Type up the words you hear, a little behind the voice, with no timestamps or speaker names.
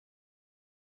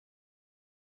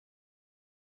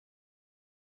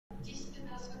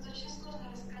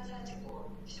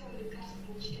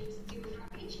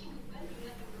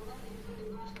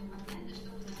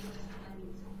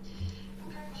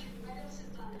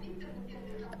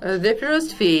The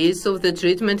first phase of the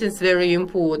treatment is very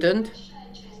important.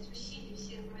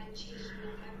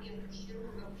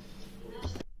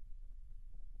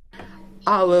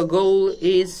 Our goal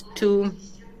is to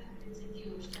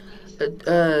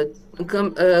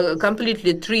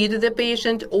completely treat the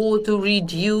patient or to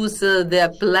reduce their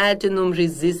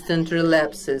platinum-resistant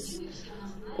relapses.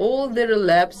 All the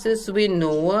relapses we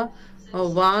know are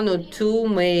one or two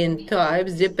main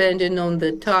types, depending on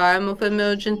the time of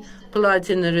emergence: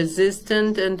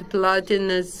 platinum-resistant and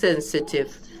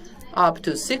platinum-sensitive. Up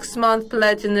to 6 months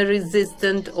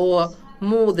platinum-resistant or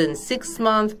more than 6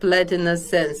 months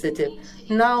platinum-sensitive.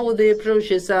 Now the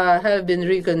approaches have been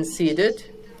reconsidered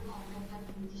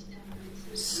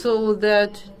so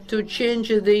that to change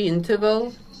the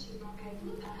interval,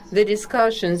 the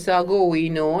discussions are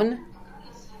going on.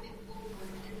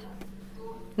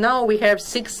 Now we have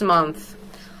 6 months.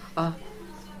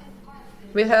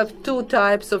 We have two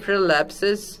types of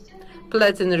relapses.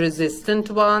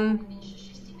 Platinum-resistant one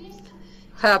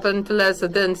happened less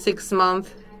than 6 months.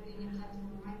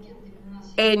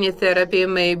 Any therapy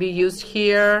may be used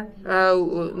here.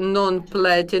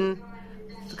 Non-platinum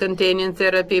containing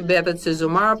therapy,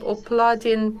 bevacizumab, or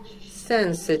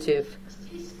platinum-sensitive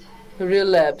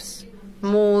relapse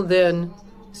more than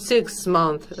 6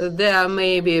 months. There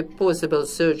may be possible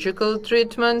surgical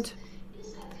treatment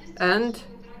and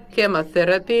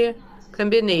chemotherapy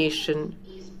combination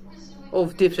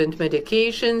of different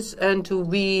medications, and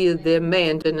with the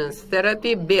maintenance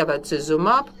therapy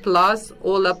bevacizumab plus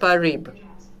olaparib.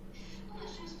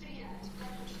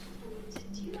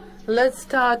 Let's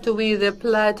start with the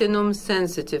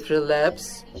platinum-sensitive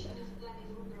relapse.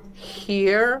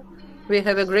 Here we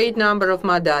have a great number of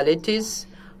modalities.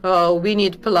 We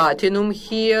need platinum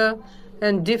here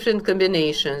and different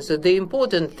combinations. The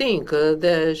important thing,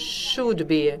 there should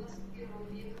be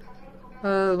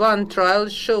one trial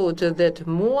showed that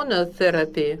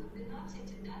monotherapy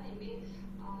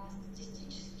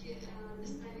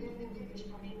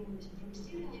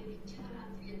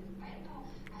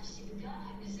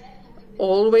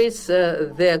always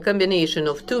the combination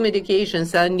of two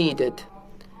medications are needed.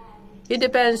 It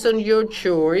depends on your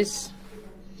choice.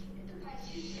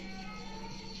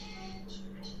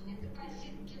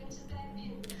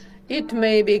 It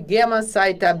may be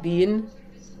gemcitabine,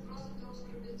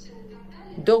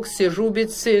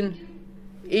 doxorubicin.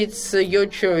 It's your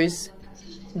choice,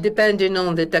 depending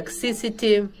on the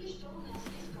toxicity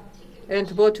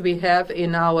and what we have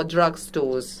in our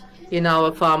drugstores, in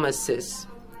our pharmacies.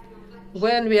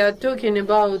 When we are talking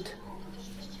about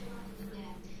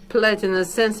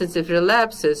platinum-sensitive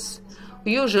relapses,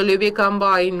 usually we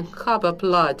combine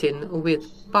carboplatin with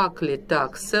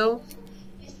paclitaxel.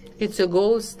 It's a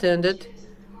gold standard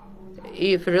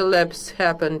if relapse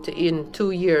happened in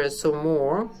 2 years or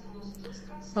more.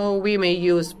 We may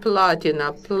use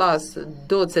platina plus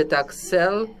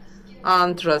docetaxel,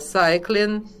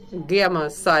 anthracycline,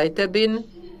 gemcitabine.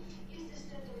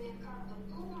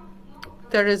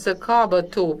 There is a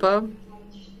carbotopa.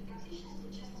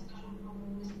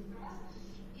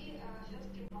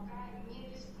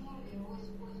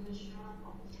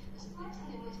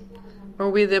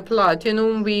 With the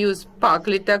platinum, we use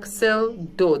paclitaxel,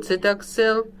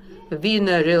 docetaxel,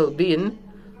 vinorelbine.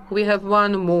 We have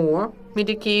one more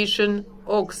medication,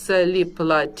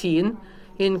 oxaliplatin,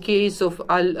 in case of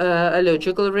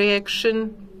allergical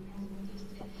reaction.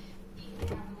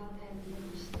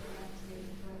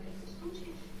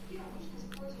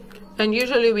 And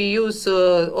usually we use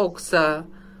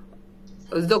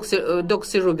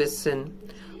doxorubicin.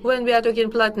 When we are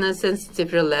talking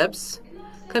platinum-sensitive relapse,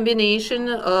 combination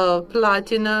of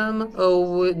platinum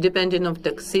depending on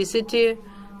toxicity,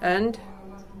 and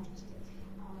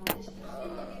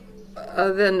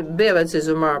then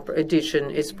bevacizumab addition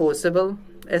is possible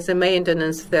as a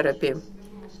maintenance therapy.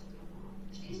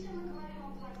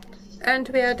 And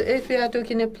if we are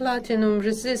talking about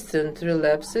platinum-resistant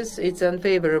relapses, it's an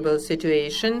unfavorable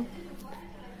situation.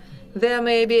 There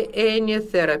may be any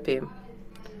therapy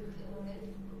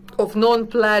of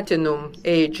non-platinum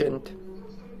agent.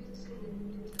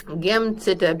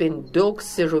 Gemcitabine,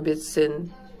 doxorubicin,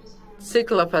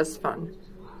 cyclophosphamide.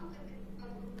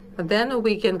 Then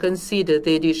we can consider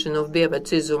the addition of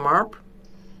bevacizumab.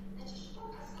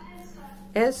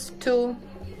 As to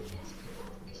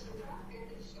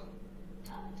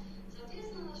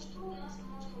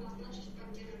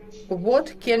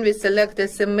what can we select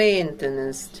as a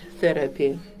maintenance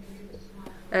therapy?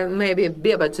 Maybe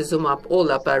bevacizumab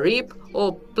olaparib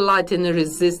or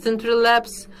platinum-resistant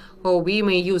relapse, or we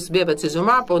may use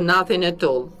bevacizumab or nothing at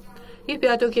all. If we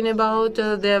are talking about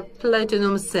the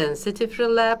platinum-sensitive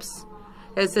relapse,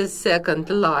 as a second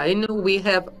line, we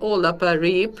have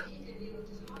olaparib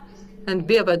and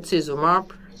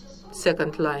bevacizumab,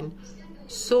 second line.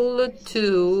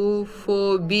 SOLO2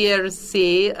 for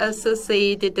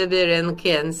BRCA-associated ovarian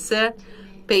cancer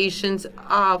patients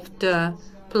after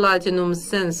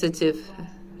platinum-sensitive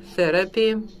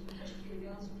therapy.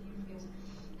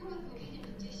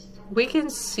 We can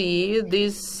see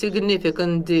this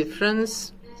significant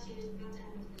difference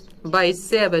by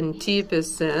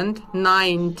 70%,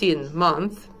 19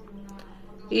 months.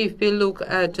 If we look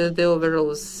at the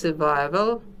overall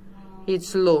survival,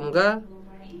 it's longer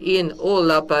in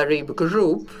olaparib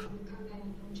group.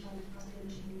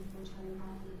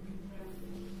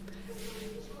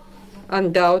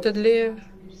 Undoubtedly,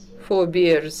 for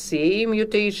BRCA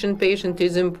mutation patient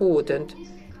is important.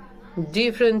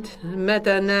 Different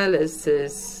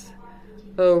meta-analyses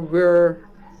were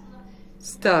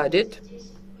studied.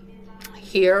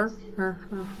 Here,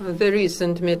 the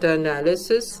recent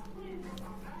meta-analysis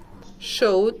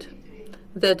showed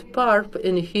that PARP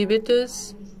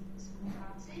inhibitors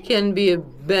can be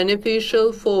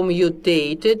beneficial for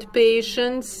mutated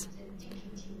patients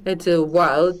at a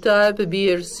wild-type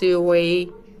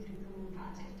BRCA.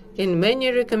 In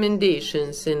many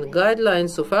recommendations and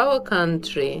guidelines of our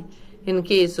country, in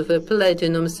case of a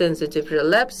platinum-sensitive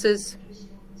relapses,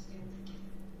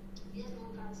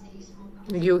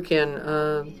 you can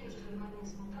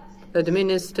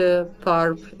administer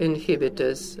PARP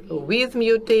inhibitors with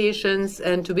mutations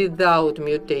and without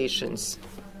mutations.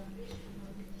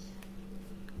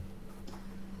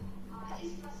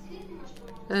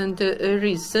 And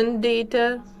recent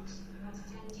data,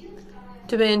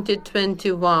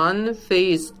 2021,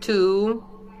 phase 2,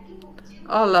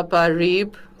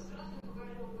 olaparib,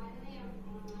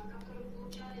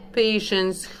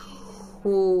 patients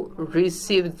who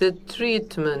received the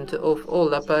treatment of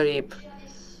olaparib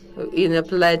in a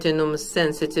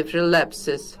platinum-sensitive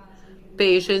relapses,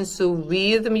 patients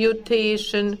with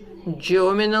mutation,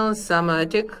 germinal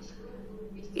somatic,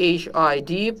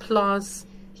 HID plus.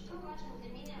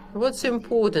 What's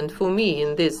important for me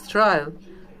in this trial?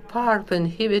 PARP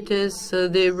inhibitors,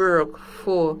 they work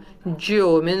for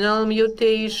germinal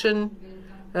mutation,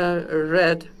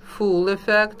 red full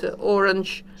effect,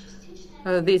 orange.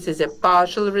 This is a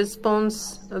partial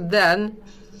response. Then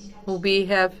we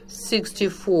have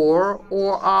 64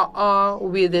 ORR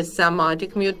with a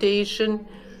somatic mutation.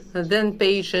 Then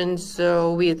patients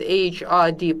with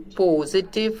HRD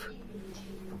positive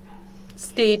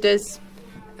status,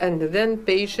 and then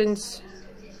patients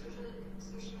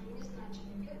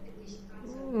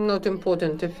not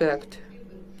important effect,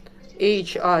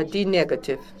 HRD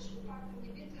negative.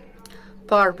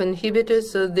 PARP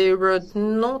inhibitors, they work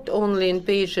not only in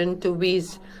patients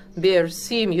with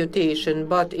BRCA mutation,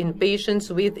 but in patients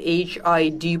with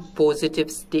HID positive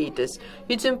status.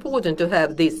 It's important to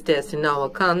have this test in our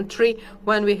country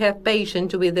when we have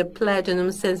patients with a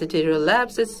platinum-sensitive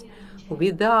relapses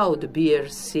without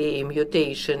BRCA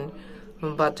mutation,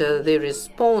 but they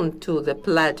respond to the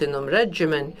platinum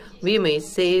regimen. We may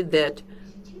say that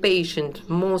patient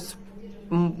most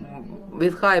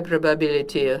with high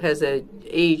probability has a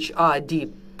HRD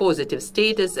positive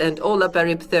status, and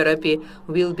olaparib therapy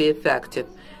will be effective.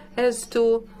 As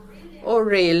to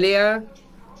Aurelia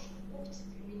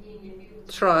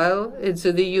trial, it's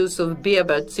the use of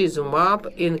bevacizumab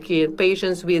in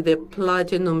patients with a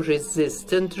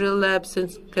platinum-resistant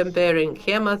relapses, comparing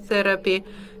chemotherapy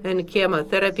and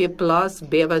chemotherapy plus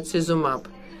bevacizumab.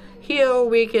 Here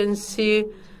we can see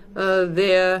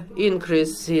the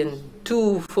increase in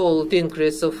twofold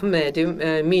increase of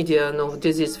median of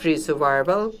disease-free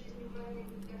survival.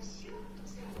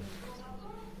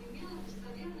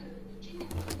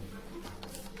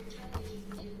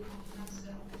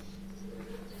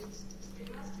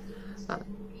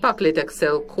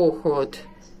 Paclitaxel cohort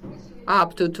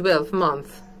up to 12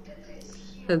 months.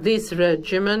 This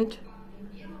regimen,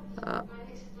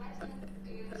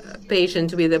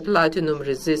 patient with a platinum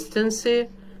resistance, a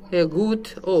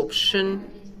good option.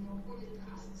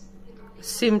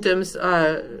 Symptoms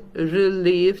are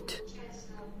relieved,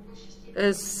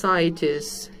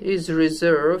 ascites is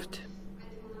reserved.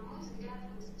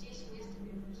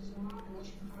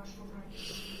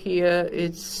 Here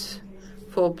it's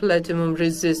for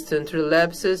platinum-resistant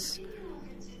relapses.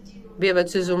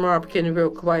 Bevacizumab can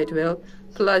work quite well.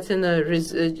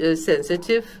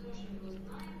 Platinum-sensitive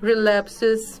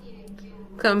relapses,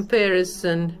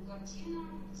 comparison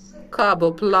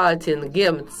carboplatin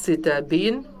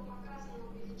gemcitabine.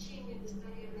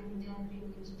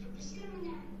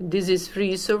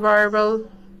 disease-free survival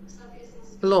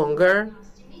longer,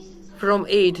 from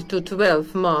 8 to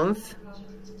 12 months,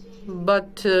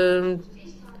 but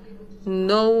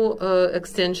no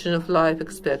extension of life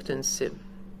expectancy.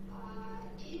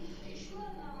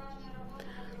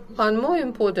 One more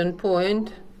important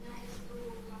point,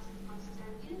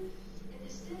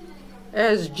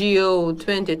 SGO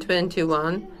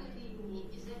 2021,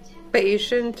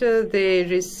 patient, they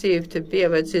received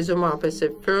bevacizumab as a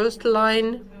first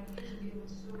line,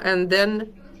 and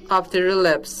then after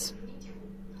relapse.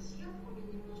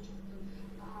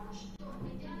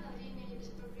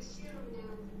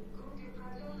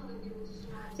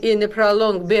 In the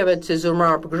prolonged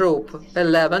bevacizumab group,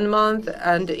 11 months,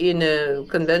 and in a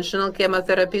conventional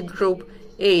chemotherapy group,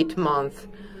 8 months.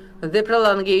 The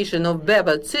prolongation of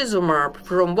bevacizumab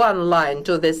from one line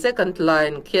to the second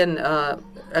line can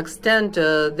extend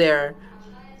their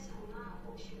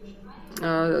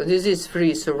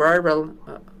disease-free survival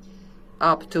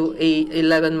up to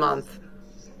 11 months.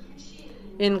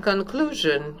 In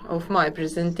conclusion of my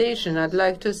presentation, I'd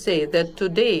like to say that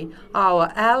today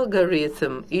our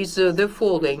algorithm is the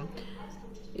following.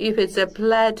 If it's a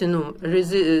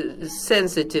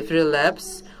platinum-sensitive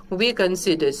relapse, we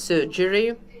consider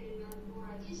surgery.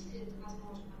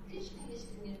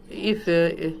 If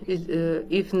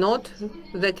not,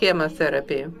 the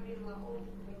chemotherapy.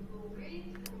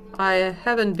 I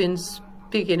haven't been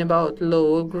speaking about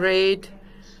low-grade.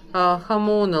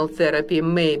 Hormonal therapy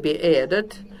may be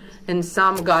added. In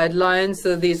some guidelines,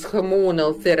 this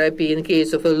hormonal therapy in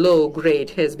case of a low grade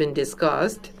has been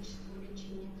discussed.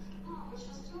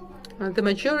 The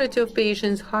majority of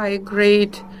patients high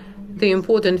grade, the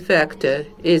important factor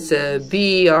is a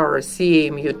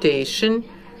BRCA mutation.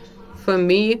 For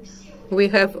me, we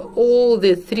have all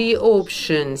the three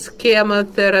options: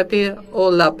 chemotherapy,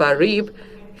 olaparib,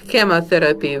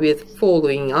 chemotherapy with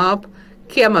following up,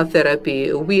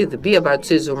 chemotherapy with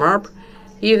bevacizumab.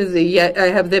 If I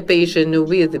have the patient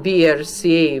with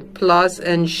BRCA plus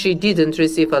and she didn't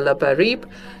receive olaparib,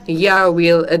 I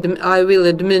will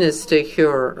administer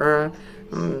her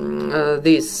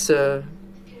this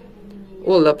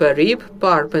olaparib,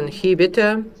 PARP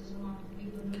inhibitor.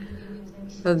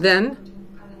 Then,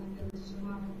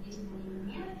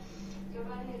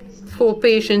 for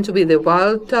patients with the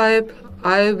wild type,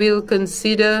 I will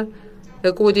consider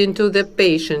according to the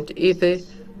patient. If a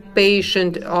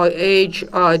patient are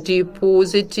HRD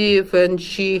positive and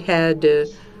she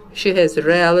has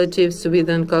relatives with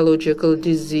oncological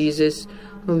diseases,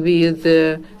 with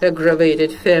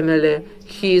aggravated family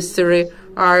history,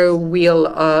 I will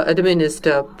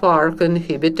administer PARP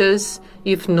inhibitors.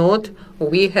 If not,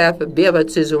 we have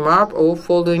bevacizumab or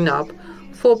following up.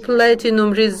 For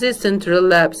platinum-resistant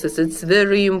relapses, it's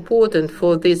very important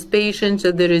for these patients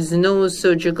that there is no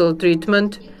surgical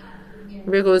treatment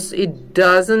because it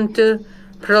doesn't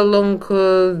prolong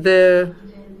the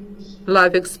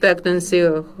life expectancy.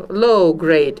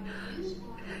 Low-grade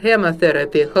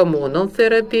chemotherapy, hormonal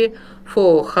therapy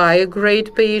for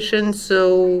high-grade patients.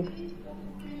 So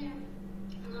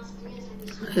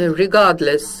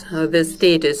regardless of the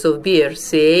status of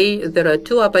BRCA, there are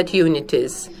two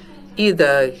opportunities: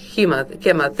 either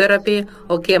chemotherapy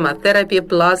or chemotherapy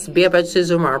plus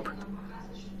bevacizumab.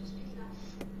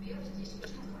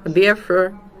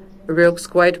 Therefore, works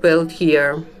quite well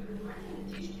here.